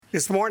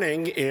This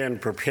morning, in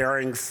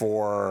preparing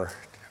for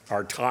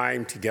our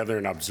time together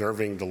and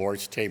observing the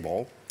Lord's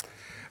table,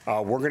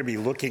 we're going to be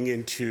looking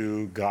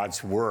into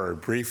God's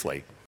Word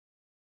briefly.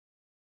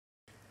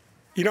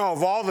 You know,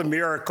 of all the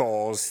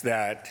miracles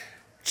that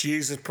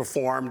Jesus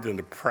performed in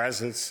the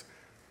presence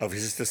of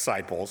his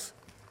disciples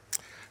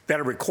that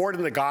are recorded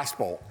in the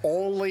gospel,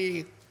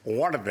 only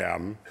one of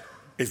them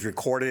is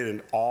recorded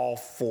in all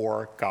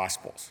four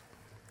gospels.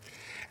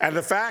 And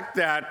the fact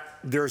that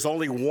there's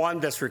only one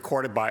that's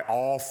recorded by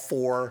all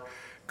four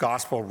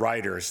gospel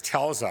writers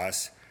tells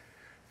us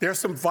there's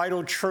some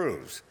vital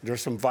truths,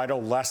 there's some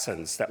vital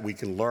lessons that we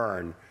can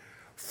learn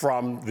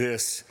from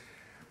this,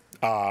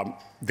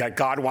 that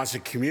God wants to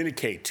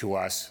communicate to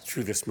us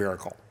through this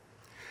miracle.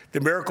 The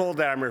miracle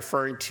that I'm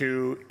referring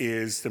to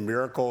is the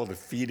miracle of the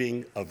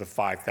feeding of the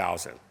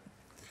 5,000.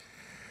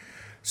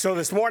 So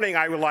this morning,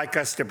 I would like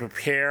us to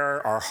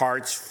prepare our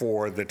hearts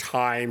for the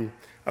time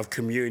of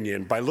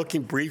communion by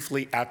looking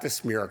briefly at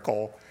this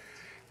miracle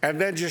and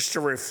then just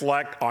to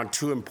reflect on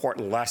two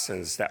important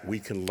lessons that we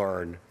can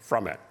learn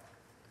from it.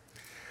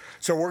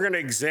 So we're going to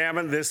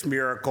examine this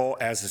miracle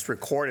as it's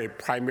recorded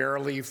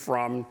primarily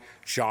from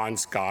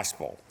John's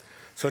gospel.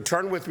 So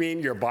turn with me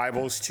in your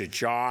Bibles to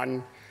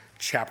John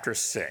chapter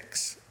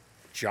 6.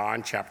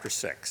 John chapter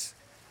 6.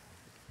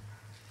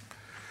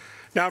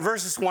 Now,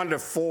 verses 1 to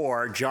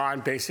 4, John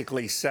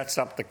basically sets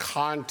up the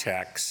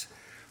context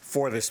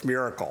for this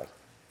miracle.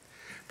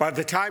 By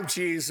the time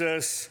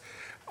Jesus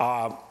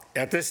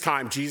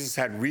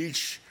had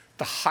reached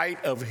the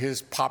height of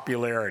his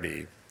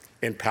popularity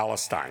in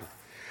Palestine.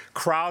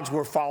 Crowds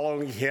were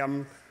following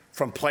him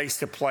from place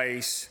to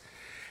place,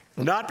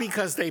 not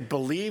because they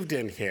believed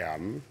in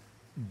him,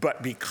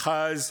 but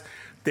because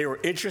they were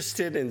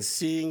interested in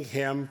seeing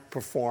him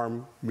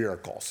perform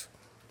miracles.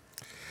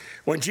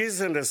 When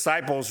Jesus and the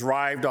disciples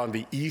arrived on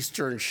the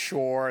eastern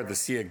shore of the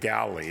Sea of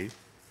Galilee,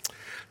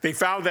 they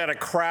found that a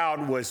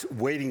crowd was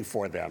waiting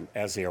for them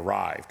as they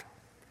arrived.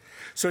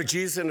 So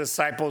Jesus and the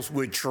disciples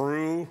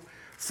withdrew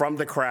from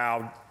the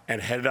crowd and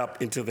headed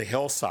up into the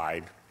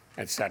hillside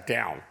and sat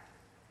down.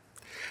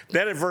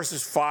 Then in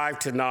verses 5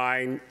 to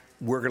 9,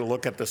 we're going to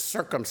look at the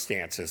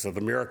circumstances of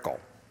the miracle.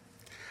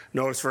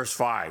 Notice verse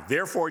 5.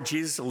 Therefore,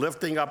 Jesus,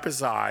 lifting up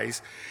his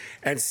eyes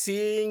and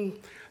seeing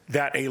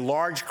that a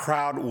large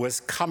crowd was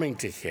coming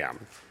to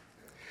him,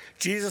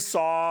 Jesus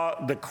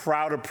saw the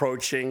crowd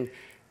approaching,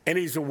 and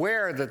he's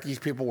aware that these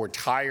people were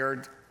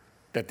tired,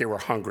 that they were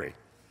hungry.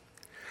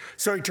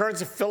 So he turns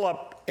to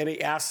Philip and he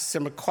asks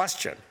him a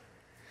question.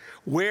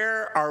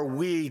 Where are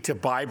we to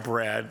buy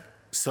bread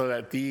so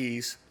that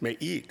these may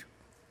eat?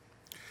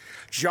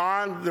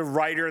 John, the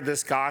writer of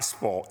this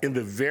gospel, in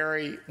the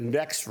very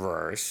next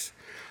verse,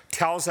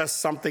 tells us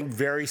something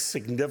very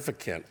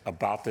significant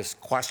about this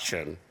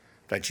question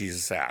that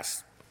Jesus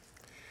asked.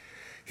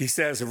 He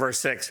says in verse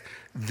 6,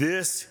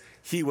 this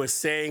he was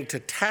saying to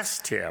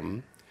test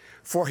him,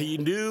 for he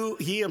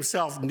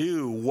himself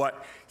knew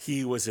what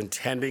he was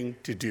intending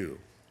to do.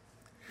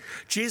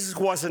 Jesus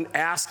wasn't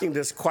asking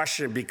this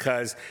question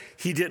because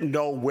he didn't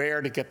know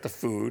where to get the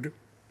food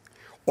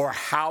or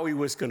how he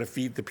was going to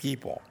feed the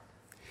people.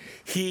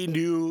 He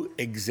knew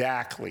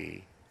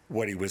exactly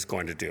what he was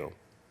going to do.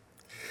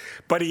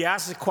 But he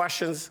asked the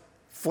questions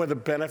for the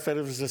benefit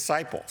of his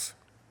disciples.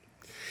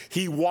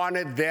 He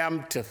wanted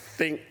them to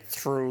think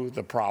through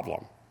the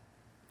problem.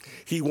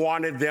 He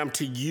wanted them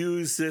to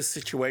use this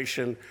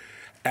situation.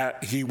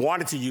 He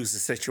wanted to use the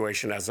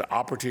situation as an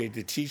opportunity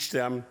to teach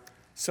them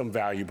some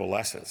valuable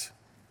lessons.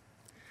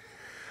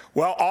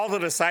 Well, all the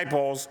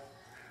disciples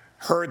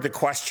heard the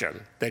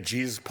question that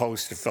Jesus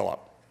posed to Philip.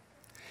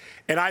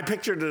 And I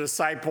pictured the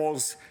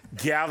disciples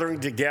gathering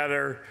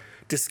together,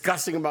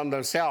 discussing among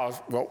themselves,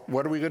 well,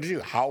 what are we going to do?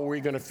 How are we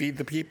going to feed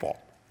the people?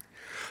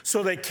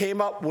 So they came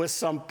up with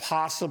some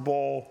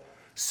possible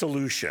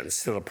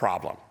solutions to the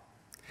problem.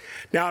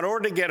 Now, in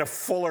order to get a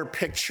fuller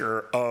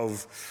picture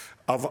of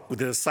the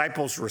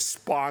disciples'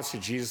 response to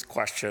Jesus'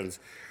 questions,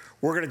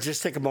 we're going to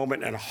just take a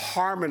moment and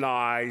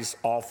harmonize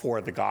all four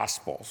of the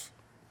Gospels.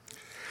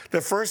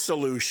 The first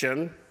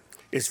solution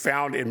is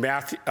found in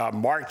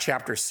Mark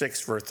chapter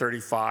 6, verse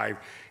 35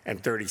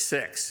 and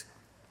 36.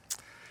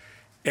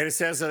 And it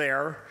says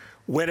there,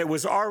 when it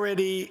was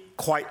already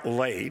quite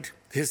late,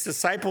 his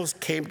disciples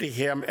came to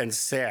him and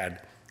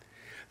said,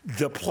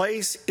 the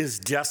place is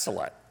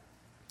desolate,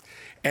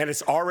 and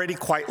it's already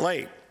quite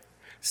late.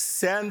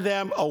 Send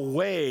them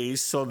away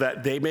so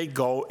that they may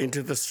go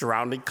into the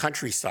surrounding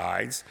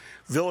countrysides,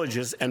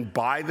 villages, and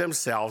buy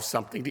themselves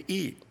something to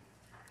eat.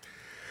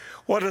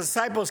 Well, the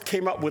disciples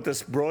came up with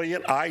this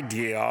brilliant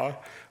idea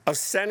of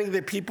sending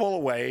the people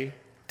away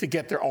to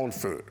get their own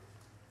food.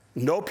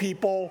 No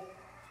people,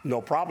 no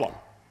problem.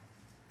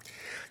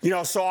 You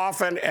know, so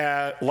often,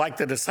 like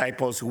the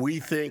disciples,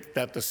 we think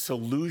that the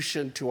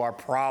solution to our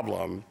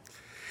problem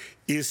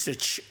is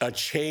a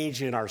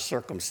change in our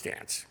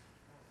circumstance.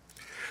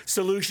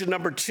 Solution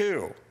number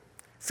 2,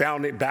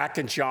 found back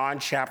in John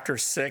chapter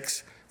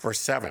 6, verse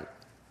 7.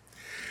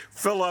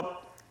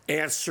 Philip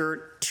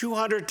answered,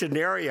 200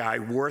 denarii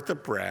worth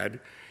of bread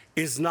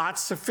is not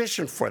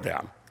sufficient for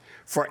them,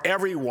 for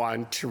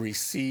everyone to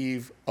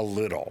receive a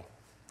little.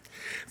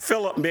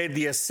 Philip made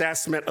the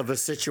assessment of the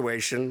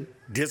situation,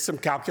 did some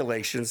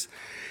calculations,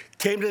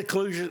 came to the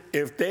conclusion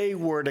if they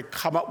were to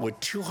come up with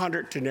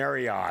 200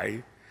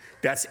 denarii,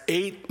 that's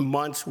 8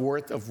 months'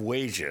 worth of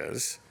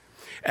wages,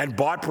 and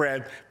bought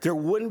bread, there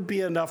wouldn't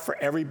be enough for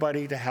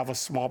everybody to have a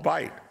small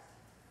bite.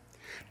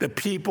 The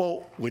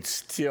people would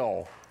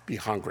still be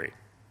hungry.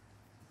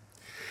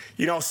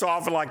 You know, so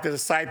often, like the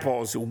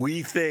disciples,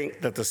 we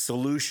think that the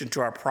solution to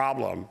our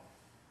problem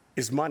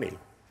is money,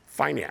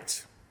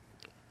 finance.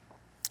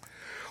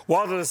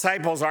 While the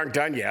disciples aren't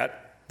done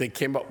yet, they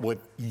came up with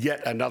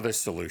yet another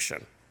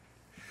solution.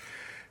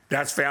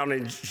 That's found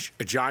in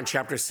John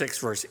chapter 6,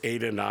 verse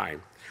 8 and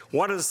 9.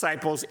 One of the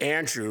disciples,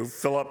 Andrew,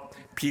 Philip,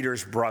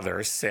 Peter's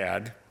brother,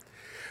 said,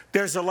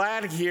 "There's a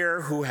lad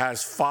here who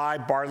has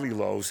 5 barley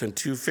loaves and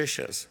 2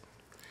 fishes.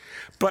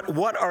 But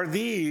what are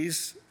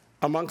these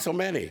among so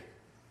many?"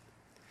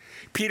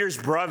 Peter's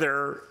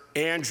brother,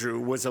 Andrew,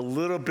 was a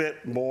little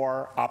bit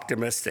more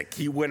optimistic.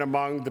 He went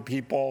among the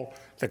people,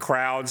 the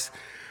crowds,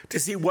 to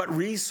see what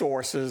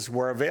resources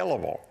were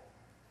available.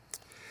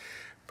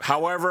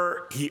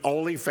 However, he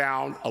only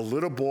found a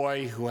little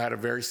boy who had a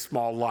very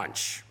small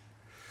lunch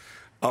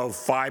of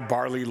 5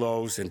 barley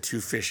loaves and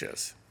 2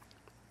 fishes.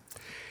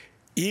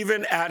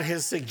 Even at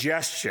his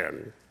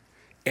suggestion,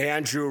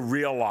 Andrew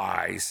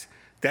realized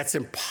that's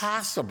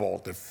impossible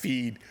to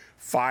feed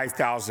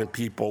 5,000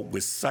 people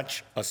with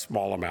such a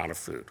small amount of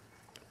food.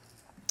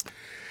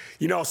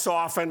 You know, so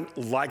often,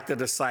 like the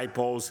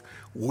disciples,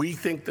 we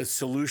think the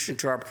solution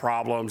to our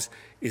problems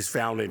is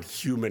found in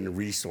human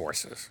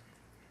resources.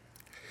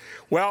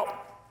 Well,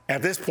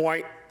 at this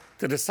point,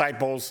 the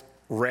disciples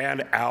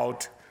ran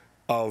out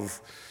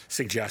of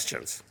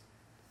suggestions.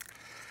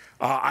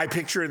 I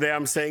picture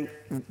them saying,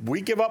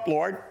 "We give up,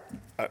 Lord.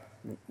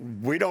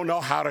 We don't know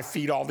how to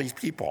feed all these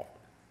people."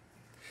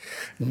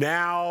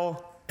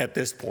 Now, at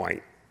this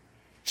point,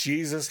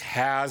 Jesus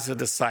has the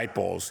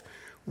disciples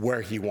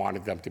where he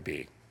wanted them to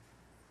be.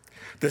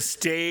 The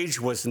stage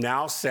was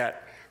now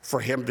set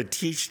for him to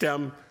teach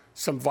them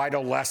some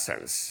vital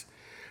lessons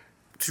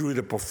through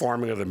the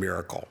performing of the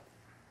miracle.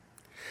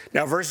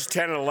 Now, verses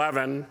 10 and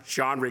 11,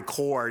 John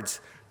records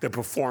the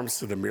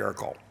performance of the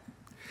miracle.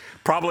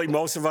 Probably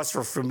most of us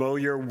are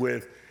familiar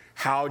with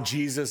how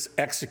Jesus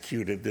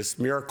executed this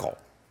miracle.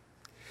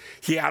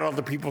 He had all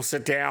the people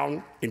sit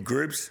down in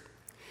groups.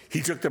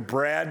 He took the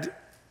bread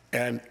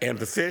and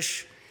the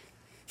fish.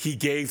 He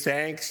gave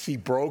thanks. He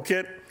broke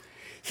it.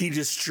 He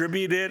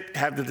distributed,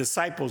 had the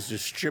disciples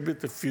distribute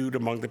the food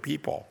among the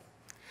people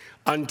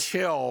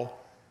until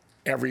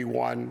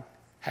everyone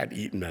had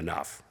eaten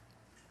enough.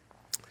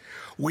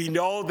 We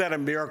know that a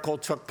miracle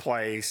took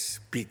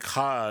place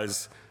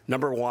because,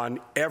 number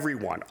one,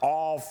 everyone,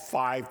 all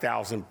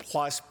 5,000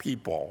 plus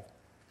people,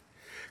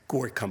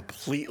 were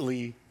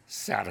completely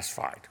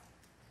satisfied.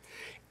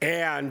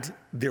 And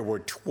there were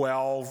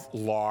 12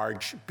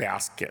 large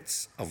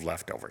baskets of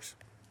leftovers.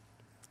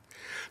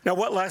 Now,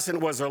 what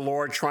lesson was our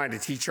Lord trying to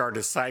teach our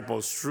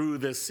disciples through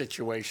this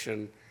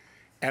situation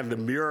and the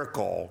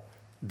miracle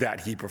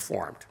that he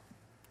performed?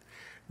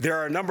 There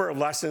are a number of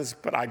lessons,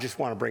 but I just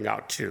want to bring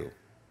out 2.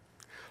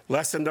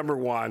 Lesson number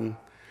 1,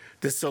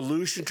 the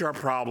solution to our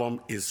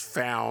problem is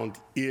found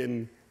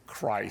in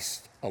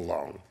Christ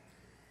alone.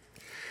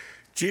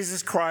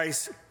 Jesus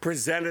Christ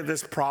presented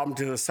this problem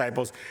to the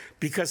disciples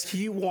because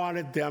he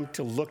wanted them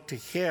to look to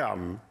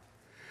him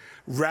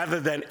rather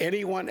than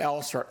anyone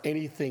else or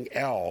anything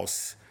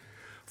else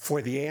for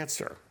the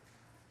answer.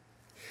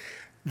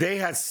 They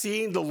had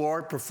seen the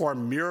Lord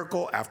perform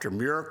miracle after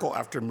miracle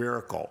after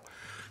miracle.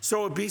 So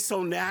it would be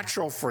so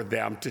natural for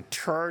them to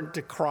turn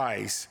to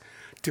Christ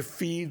to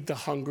feed the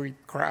hungry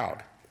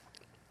crowd.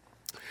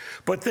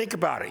 But think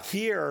about it.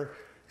 Here,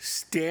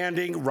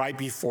 standing right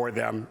before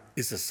them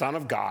is the Son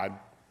of God,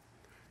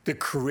 the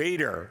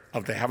creator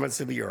of the heavens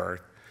and the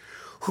earth,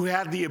 who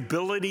had the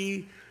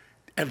ability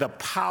and the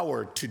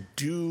power to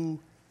do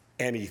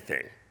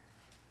anything.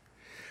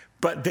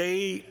 But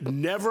they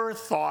never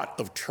thought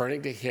of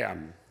turning to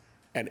him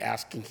and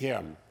asking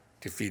him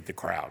to feed the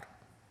crowd.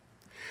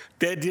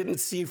 They didn't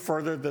see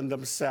further than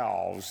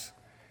themselves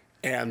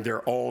and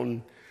their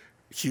own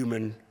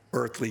human,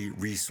 earthly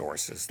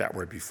resources that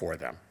were before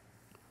them.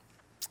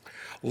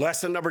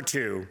 Lesson number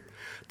 2,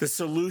 the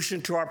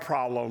solution to our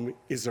problem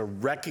is a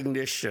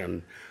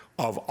recognition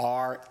of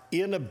our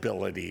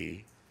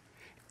inability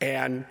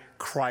and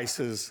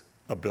Christ's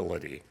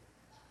ability.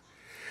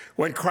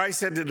 When Christ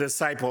said to the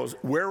disciples,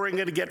 "Where are we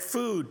going to get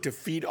food to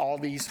feed all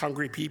these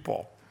hungry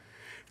people?"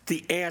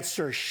 the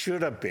answer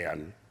should have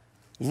been,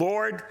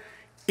 "Lord,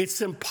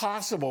 it's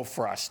impossible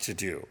for us to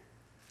do.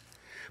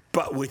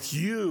 But with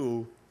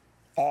you,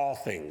 all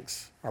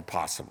things are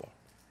possible."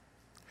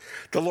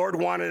 The Lord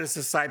wanted his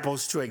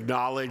disciples to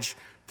acknowledge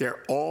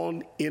their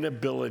own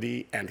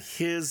inability and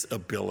his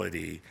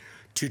ability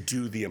to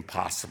do the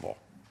impossible.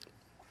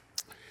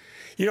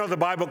 You know, the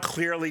Bible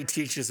clearly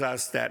teaches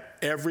us that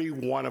every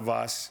one of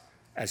us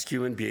as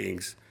human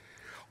beings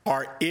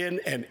are in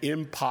an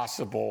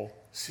impossible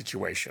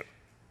situation.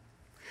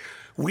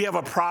 We have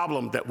a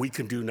problem that we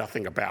can do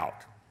nothing about,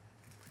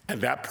 and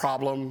that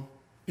problem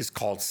is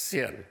called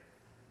sin.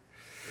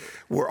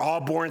 We're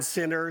all born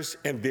sinners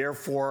and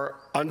therefore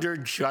under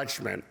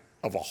judgment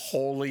of a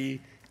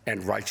holy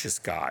and righteous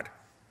God.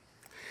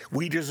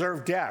 We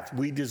deserve death.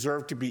 We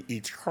deserve to be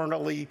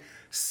eternally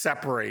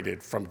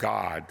separated from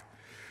God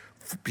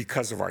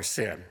because of our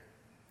sin.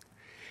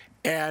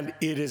 And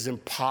it is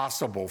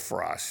impossible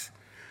for us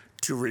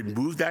to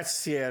remove that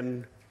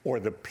sin or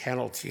the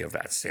penalty of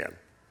that sin.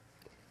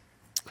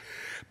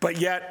 But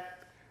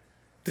yet,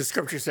 the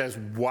scripture says,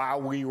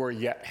 while we were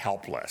yet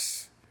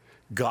helpless,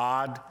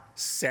 God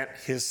sent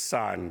his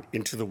Son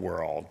into the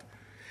world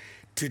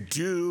to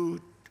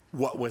do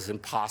what was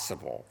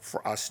impossible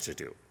for us to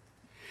do.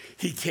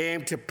 He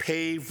came to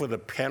pay for the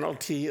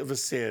penalty of the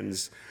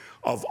sins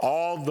of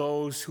all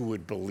those who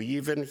would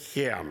believe in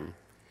him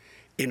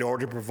in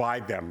order to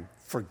provide them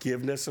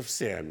forgiveness of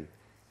sin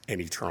and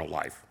eternal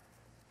life.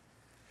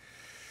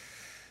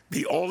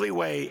 The only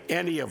way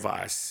any of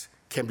us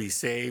can be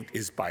saved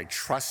is by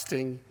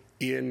trusting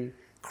in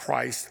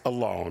Christ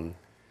alone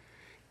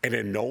and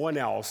in no one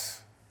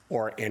else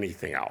or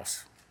anything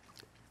else.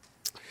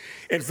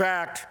 In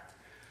fact,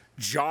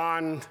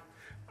 John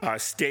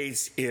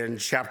states in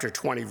chapter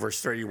 20,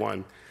 verse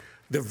 31,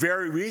 the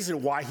very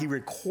reason why he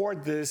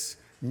recorded this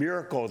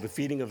miracle, the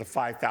feeding of the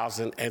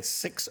 5,000 and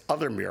 6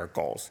 other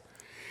miracles,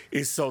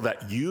 is so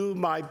that you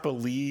might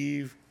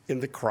believe in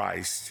the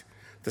Christ,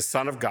 the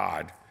Son of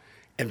God,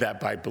 and that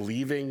by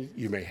believing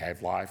you may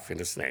have life in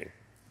his name.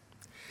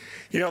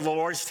 You know, the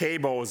Lord's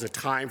table is a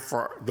time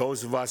for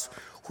those of us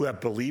who have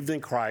believed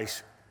in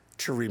Christ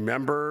to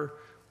remember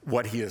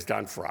what he has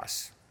done for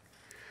us,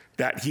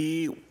 that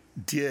he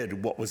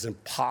did what was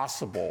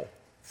impossible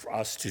for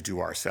us to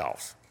do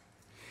ourselves.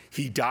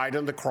 He died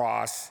on the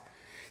cross.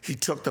 He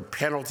took the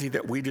penalty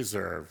that we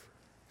deserve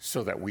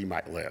so that we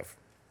might live.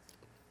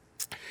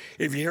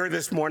 If you're here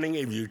this morning,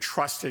 if you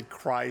trusted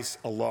Christ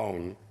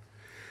alone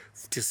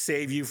to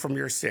save you from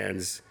your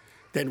sins,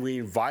 then we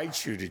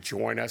invite you to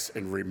join us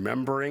in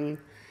remembering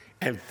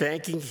and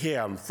thanking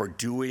him for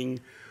doing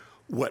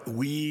what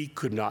we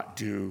could not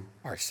do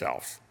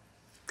ourselves.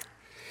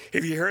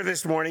 If you're here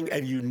this morning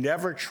and you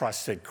never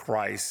trusted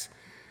Christ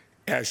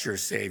as your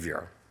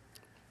Savior,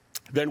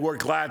 then we're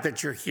glad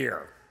that you're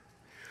here.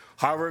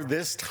 However,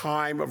 this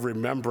time of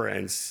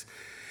remembrance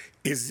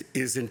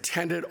is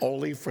intended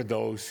only for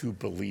those who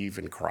believe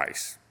in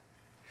Christ.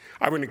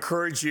 I would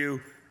encourage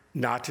you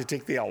not to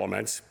take the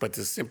elements, but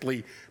to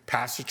simply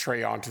pass the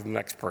tray on to the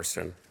next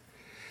person.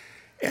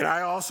 And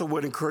I also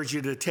would encourage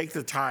you to take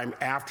the time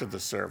after the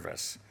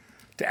service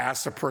to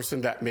ask the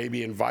person that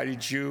maybe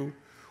invited you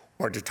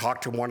or to talk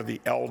to one of the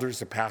elders,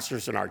 the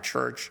pastors in our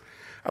church,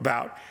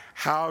 about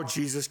how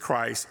Jesus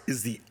Christ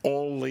is the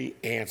only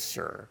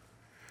answer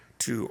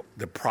to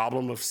the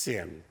problem of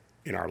sin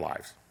in our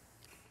lives.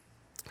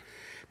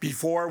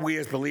 Before we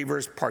as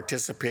believers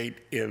participate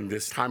in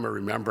this time of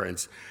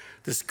remembrance,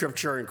 the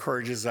scripture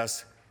encourages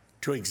us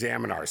to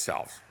examine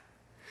ourselves,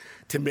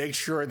 to make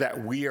sure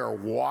that we are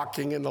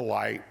walking in the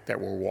light, that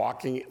we're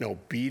walking in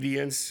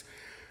obedience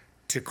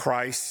to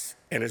Christ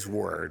and his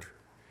word,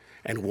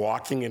 and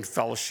walking in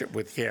fellowship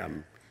with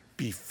him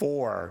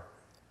before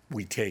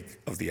we take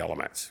of the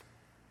elements.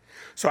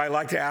 So I'd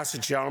like to ask the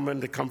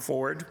gentleman to come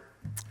forward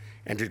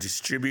and to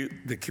distribute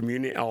the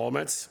communion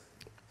elements.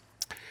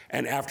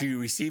 And after you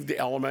receive the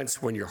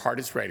elements, when your heart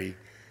is ready,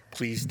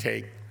 please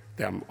take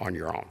them on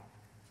your own.